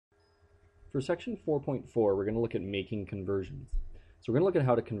For section 4.4, we're going to look at making conversions. So we're going to look at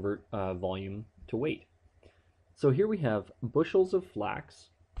how to convert volume to weight. So here we have bushels of flax,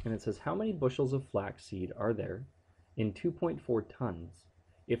 and it says how many bushels of flax seed are there in 2.4 tons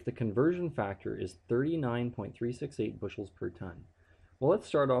if the conversion factor is 39.368 bushels per ton. Well, let's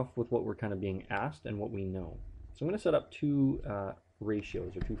start off with what we're kind of being asked and what we know. So I'm going to set up two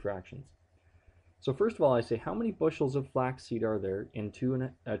ratios or two fractions. So first of all, I say how many bushels of flax seed are there in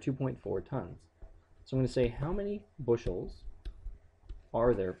 2.4 tons. So I'm going to say how many bushels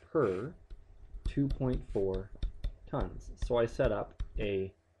are there per 2.4 tons. So I set up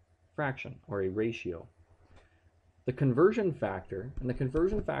a fraction or a ratio. The conversion factor, and the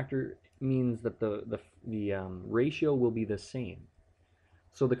conversion factor means that the ratio will be the same.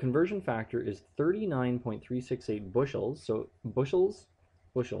 So the conversion factor is 39.368 bushels. So bushels.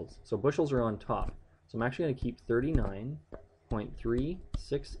 So bushels are on top. So I'm actually going to keep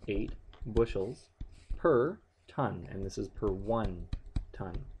 39.368 bushels per ton, and this is per 1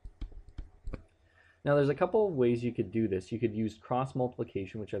 ton. Now there's a couple of ways you could do this. You could use cross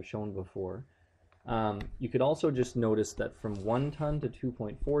multiplication, which I've shown before. You could also just notice that from 1 ton to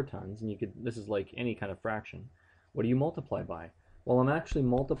 2.4 tons, and this is like any kind of fraction, what do you multiply by? Well, I'm actually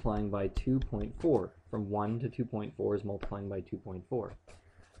multiplying by 2.4. From 1 to 2.4 is multiplying by 2.4.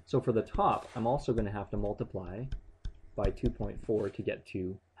 So for the top, I'm also going to have to multiply by 2.4 to get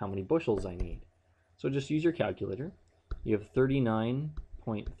to how many bushels I need. So just use your calculator. You have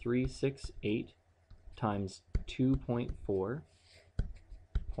 39.368 times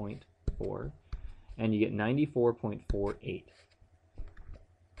 2.4, and you get 94.48.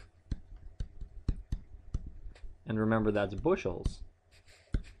 And remember, that's bushels.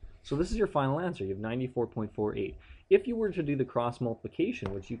 So this is your final answer. You have 94.48. If you were to do the cross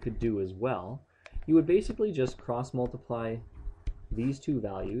multiplication, which you could do as well, you would basically just cross multiply these two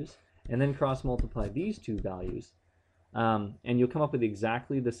values and then cross multiply these two values, and you'll come up with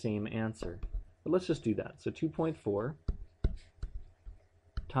exactly the same answer. But let's just do that. So 2.4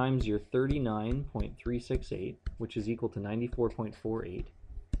 times your 39.368, which is equal to 94.48,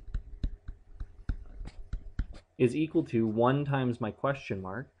 is equal to 1 times my question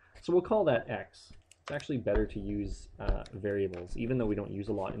mark. So we'll call that x. It's actually better to use variables. Even though we don't use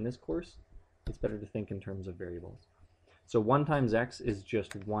a lot in this course, it's better to think in terms of variables. So 1 times x is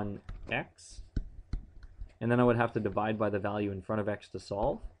just 1x. And then I would have to divide by the value in front of x to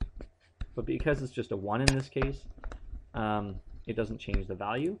solve. But because it's just a 1 in this case, it doesn't change the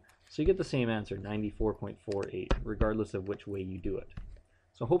value. So you get the same answer, 94.48, regardless of which way you do it.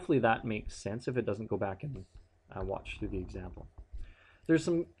 So hopefully that makes sense. If it doesn't, go back and watch through the example. There's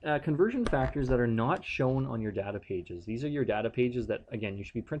some conversion factors that are not shown on your data pages. These are your data pages that, again, you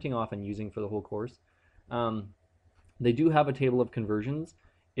should be printing off and using for the whole course. They do have a table of conversions.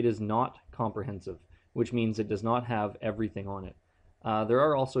 It is not comprehensive, which means it does not have everything on it. There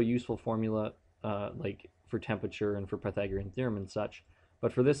are also useful formula like for temperature and for Pythagorean theorem and such,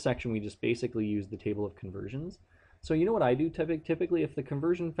 but for this section we just basically use the table of conversions. So you know what I do typically if the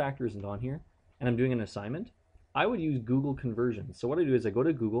conversion factor isn't on here and I'm doing an assignment, I would use Google Conversions. So what I do is I go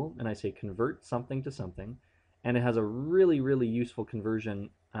to Google and I say convert something to something, and it has a really, really useful conversion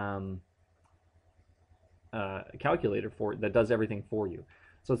calculator for it that does everything for you.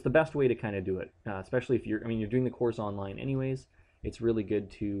 So it's the best way to kind of do it, especially if you're doing the course online anyways. It's really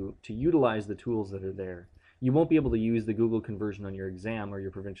good to utilize the tools that are there. You won't be able to use the Google conversion on your exam or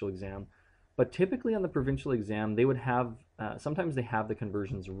your provincial exam, but typically on the provincial exam they would have sometimes they have the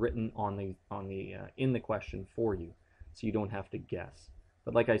conversions written in the question for you, so you don't have to guess.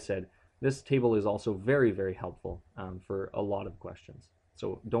 But like I said, this table is also very, very helpful for a lot of questions.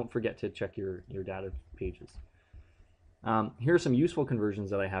 So don't forget to check your data pages. Here are some useful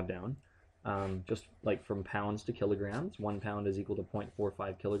conversions that I have down. Just like from pounds to kilograms. 1 pound is equal to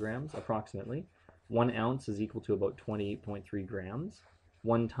 0.45 kilograms approximately. 1 ounce is equal to about 28.3 grams.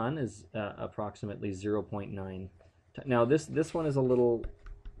 1 ton is approximately 0.9. Now this one is a little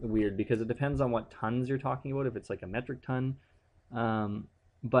weird because it depends on what tons you're talking about, if it's like a metric ton.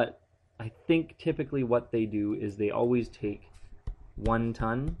 But I think typically what they do is they always take 1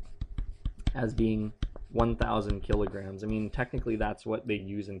 ton as being 1,000 kilograms. I mean, technically that's what they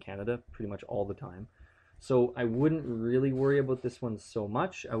use in Canada pretty much all the time. So I wouldn't really worry about this one so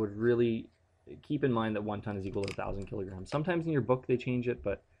much. I would really keep in mind that 1 ton is equal to 1,000 kilograms. Sometimes in your book they change it,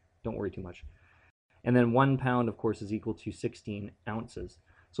 but don't worry too much. And then 1 pound, of course, is equal to 16 ounces.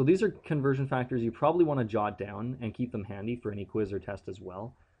 So these are conversion factors you probably want to jot down and keep them handy for any quiz or test as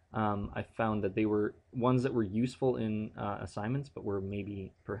well. I found that they were ones that were useful in assignments, but were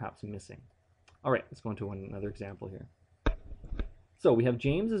maybe perhaps missing. All right, let's go into another example here. So we have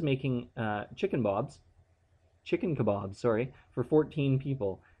James is making chicken kebabs, sorry, for 14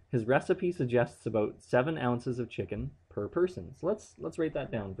 people. His recipe suggests about 7 ounces of chicken per person. So let's write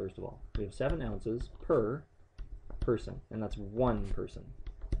that down first of all. We have 7 ounces per person, and that's one person.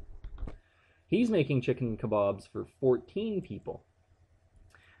 He's making chicken kebabs for 14 people.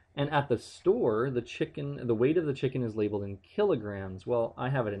 And at the store, the weight of the chicken is labeled in kilograms. Well, I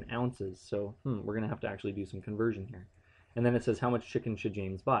have it in ounces, so we're going to have to actually do some conversion here. And then it says, how much chicken should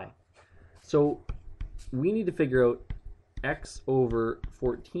James buy? So we need to figure out x over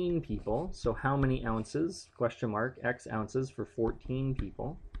 14 people. So how many ounces, question mark, x ounces for 14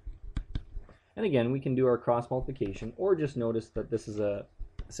 people. And again, we can do our cross multiplication, or just notice that this is a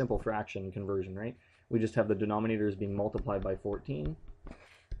simple fraction conversion, right? We just have the denominators being multiplied by 14.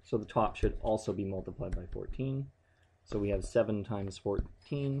 So the top should also be multiplied by 14. So we have 7 times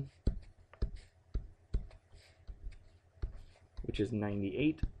 14, which is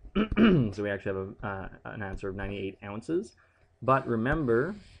 98. So we actually have an answer of 98 ounces. But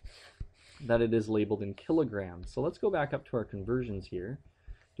remember that it is labeled in kilograms. So let's go back up to our conversions here.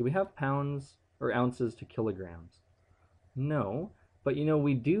 Do we have pounds or ounces to kilograms? No, but you know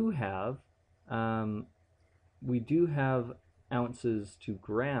we do have ounces to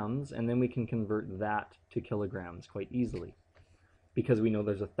grams, and then we can convert that to kilograms quite easily because we know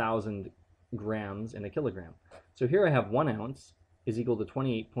there's 1,000 grams in a kilogram. So here I have 1 ounce is equal to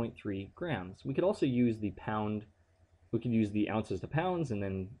 28.3 grams. We could also use the pound, we could use the ounces to pounds and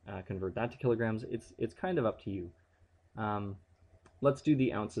then convert that to kilograms. It's kind of up to you. Let's do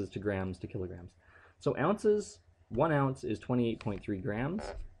the ounces to grams to kilograms. So ounces, 1 ounce is 28.3 grams.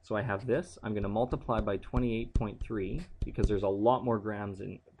 So I have this. I'm going to multiply by 28.3 because there's a lot more grams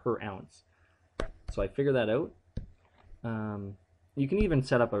per ounce. So I figure that out. You can even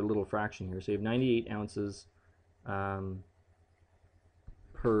set up a little fraction here. So you have 98 ounces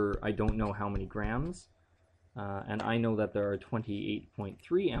per I don't know how many grams. And I know that there are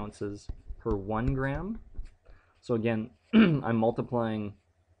 28.3 ounces per 1 gram. So again, I'm multiplying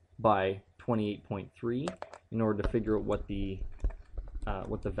by 28.3 in order to figure out what the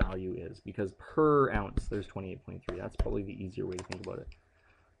value is, because per ounce there's 28.3. That's probably the easier way to think about it.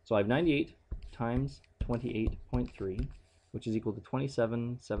 So I have 98 times 28.3, which is equal to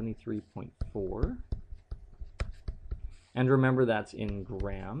 2773.4. And remember that's in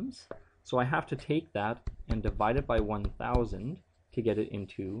grams. So I have to take that and divide it by 1,000 to get it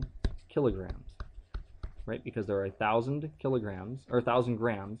into kilograms, right? Because there are 1,000 kilograms, or 1,000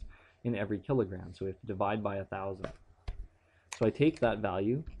 grams in every kilogram. So we have to divide by 1,000. So I take that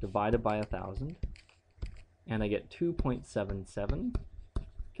value, divide it by 1,000, and I get 2.77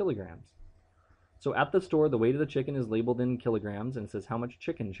 kilograms. So at the store, the weight of the chicken is labeled in kilograms, and it says how much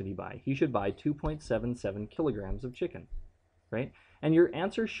chicken should he buy. He should buy 2.77 kilograms of chicken, right? And your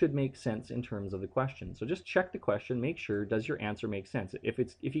answer should make sense in terms of the question. So just check the question, make sure, does your answer make sense? If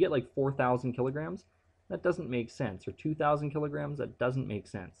you get like 4,000 kilograms, that doesn't make sense. Or 2,000 kilograms, that doesn't make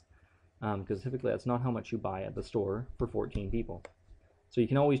sense. Because typically that's not how much you buy at the store for 14 people. So you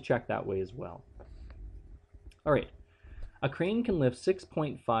can always check that way as well. All right, a crane can lift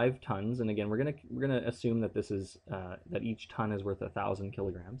 6.5 tons, and again we're gonna assume that this is that each ton is worth 1,000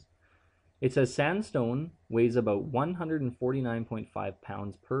 kilograms. It says sandstone weighs about 149.5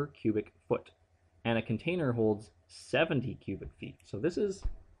 pounds per cubic foot, and a container holds 70 cubic feet. So this is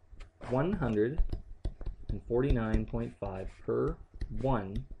 149.5 per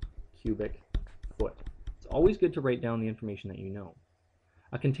 1 cubic foot. It's always good to write down the information that you know.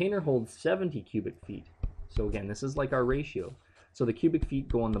 A container holds 70 cubic feet. So again, this is like our ratio. So the cubic feet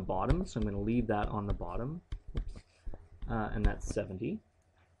go on the bottom, so I'm going to leave that on the bottom. And that's 70.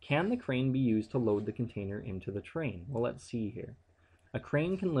 Can the crane be used to load the container into the train? Well, let's see here. A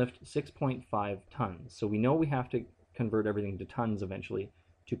crane can lift 6.5 tons. So we know we have to convert everything to tons eventually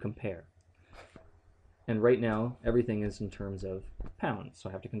to compare. And right now, everything is in terms of pounds. So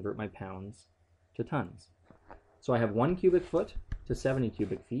I have to convert my pounds to tons. So I have 1 cubic foot to 70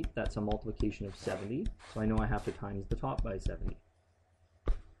 cubic feet. That's a multiplication of 70. So I know I have to times the top by 70.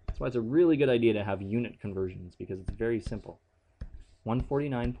 That's why it's a really good idea to have unit conversions, because it's very simple.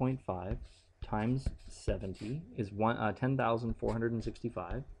 149.5 times 70 is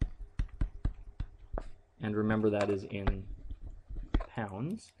 10,465. And remember that is in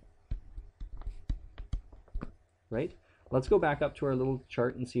pounds. Right? Let's go back up to our little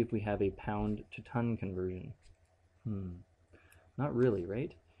chart and see if we have a pound to ton conversion. Not really,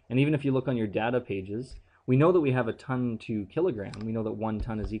 right? And even if you look on your data pages, we know that we have a ton to kilogram. We know that 1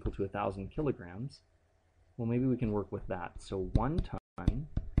 ton is equal to 1,000 kilograms. Well, maybe we can work with that. So 1 ton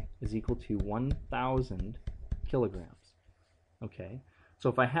is equal to 1,000 kilograms. Okay, so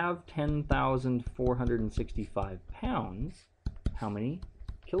if I have 10,465 pounds, how many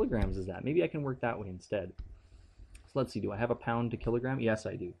kilograms is that? Maybe I can work that way instead. So let's see, do I have a pound to kilogram? Yes,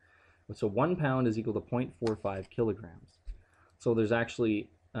 I do. So 1 pound is equal to 0.45 kilograms. So there's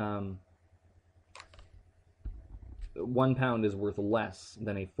actually 1 pound is worth less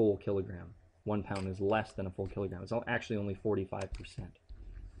than a full kilogram. 1 pound is less than a full kilogram. It's actually only 45%.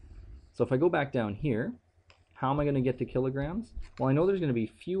 So if I go back down here, how am I going to get to kilograms? Well, I know there's going to be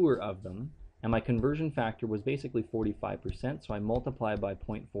fewer of them, and my conversion factor was basically 45%, so I multiply by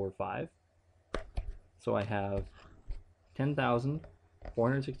 0.45. So I have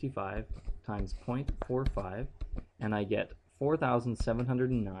 10,465 times 0.45, and I get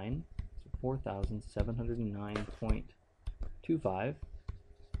 4,709, so 4,709.25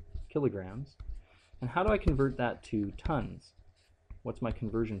 kilograms. And how do I convert that to tons? What's my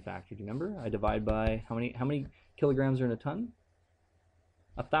conversion factor? Do you remember? I divide by how many kilograms are in a ton?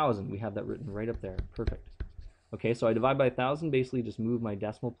 1,000. We have that written right up there. Perfect. Okay, so I divide by 1,000, basically just move my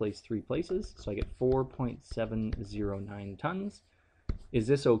decimal place 3 places, so I get 4.709 tons. Is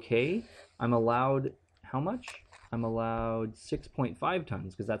this okay? I'm allowed how much? I'm allowed 6.5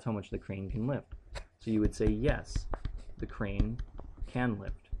 tons, because that's how much the crane can lift. So you would say yes, the crane can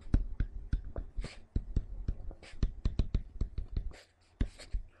lift.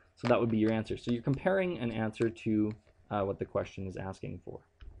 So that would be your answer. So you're comparing an answer to what the question is asking for.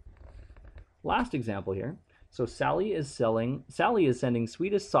 Last example here. So Sally is sending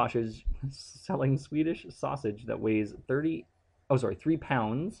Swedish sausage, that weighs 3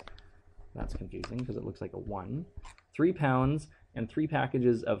 pounds. That's confusing because it looks like a 1. 3 pounds and 3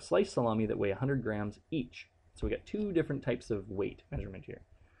 packages of sliced salami that weigh 100 grams each. So we got 2 different types of weight measurement here.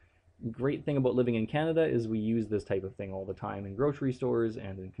 Great thing about living in Canada is we use this type of thing all the time in grocery stores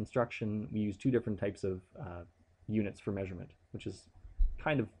and in construction. We use 2 different types of units for measurement, which is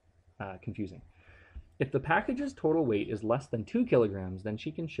kind of confusing. If the package's total weight is less than 2 kilograms, then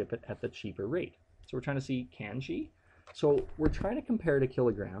she can ship it at the cheaper rate. So we're trying to see, can she? So we're trying to compare to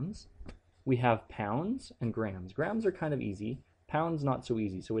kilograms. We have pounds and grams. Grams are kind of easy. Pounds not so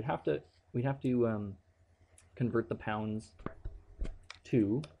easy. So we'd have to convert the pounds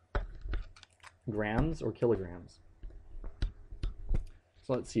to grams or kilograms.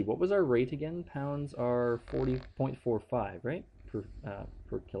 So let's see, what was our rate again? Pounds are 40.45, right? Per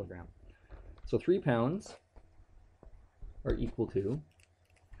kilogram. So 3 pounds are equal to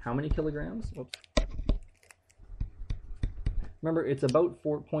how many kilograms? Whoops. Remember, it's about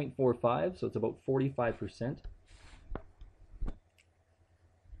 4.45, so it's about 45%.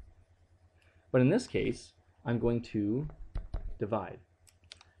 But in this case, I'm going to divide.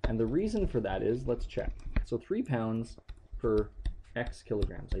 And the reason for that is, let's check. So 3 pounds per X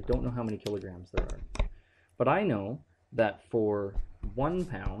kilograms. I don't know how many kilograms there are. But I know that for 1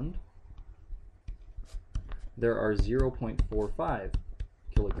 pound, there are 0.45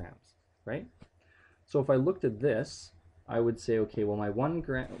 kilograms, right? So if I looked at this, I would say, okay, well, my 1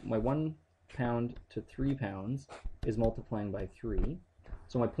 pound to 3 pounds is multiplying by 3.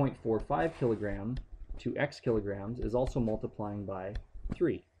 So my 0.45 kilogram to X kilograms is also multiplying by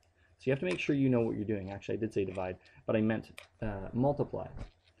 3. So you have to make sure you know what you're doing. Actually, I did say divide, but I meant multiply.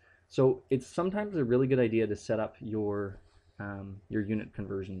 So it's sometimes a really good idea to set up your unit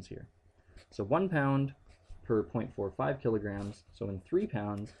conversions here. So 1 pound per 0.45 kilograms. So in 3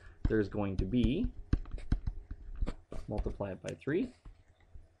 pounds, there's going to be, multiply it by 3.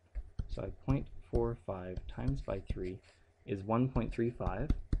 So 0.45 times by 3 is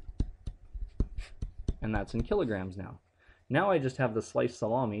 1.35. And that's in kilograms now. Now I just have the sliced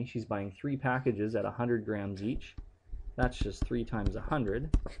salami. She's buying 3 packages at 100 grams each. That's just 3 times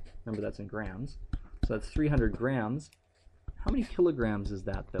 100. Remember, that's in grams. So that's 300 grams. How many kilograms is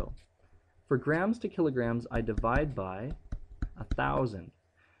that, though? For grams to kilograms, I divide by 1,000.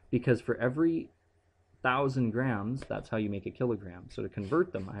 Because for every 1,000 grams, that's how you make a kilogram. So to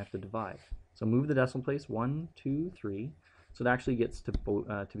convert them, I have to divide. So move the decimal place, 1, 2, 3. So it actually gets to be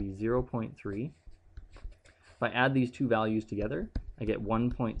 0.3. If I add these 2 values together, I get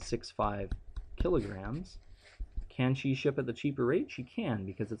 1.65 kilograms. Can she ship at the cheaper rate? She can,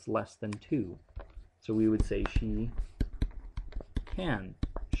 because it's less than 2. So we would say she can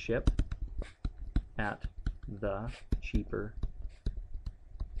ship at the cheaper,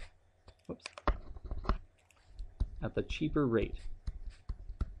 at the cheaper rate.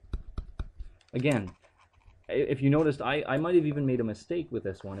 Again, if you noticed, I might have even made a mistake with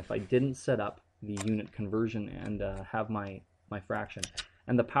this one if I didn't set up the unit conversion and have my fraction.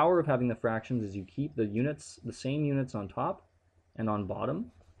 And the power of having the fractions is you keep the units, the same units on top and on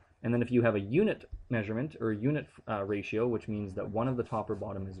bottom. And then if you have a unit measurement or a unit ratio, which means that one of the top or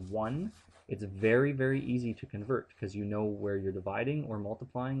bottom is 1, it's very, very easy to convert because you know where you're dividing or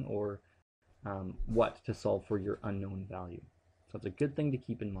multiplying or what to solve for your unknown value. So it's a good thing to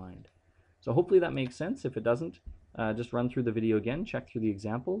keep in mind. So hopefully that makes sense. If it doesn't, just run through the video again, check through the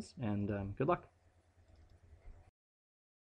examples, and good luck.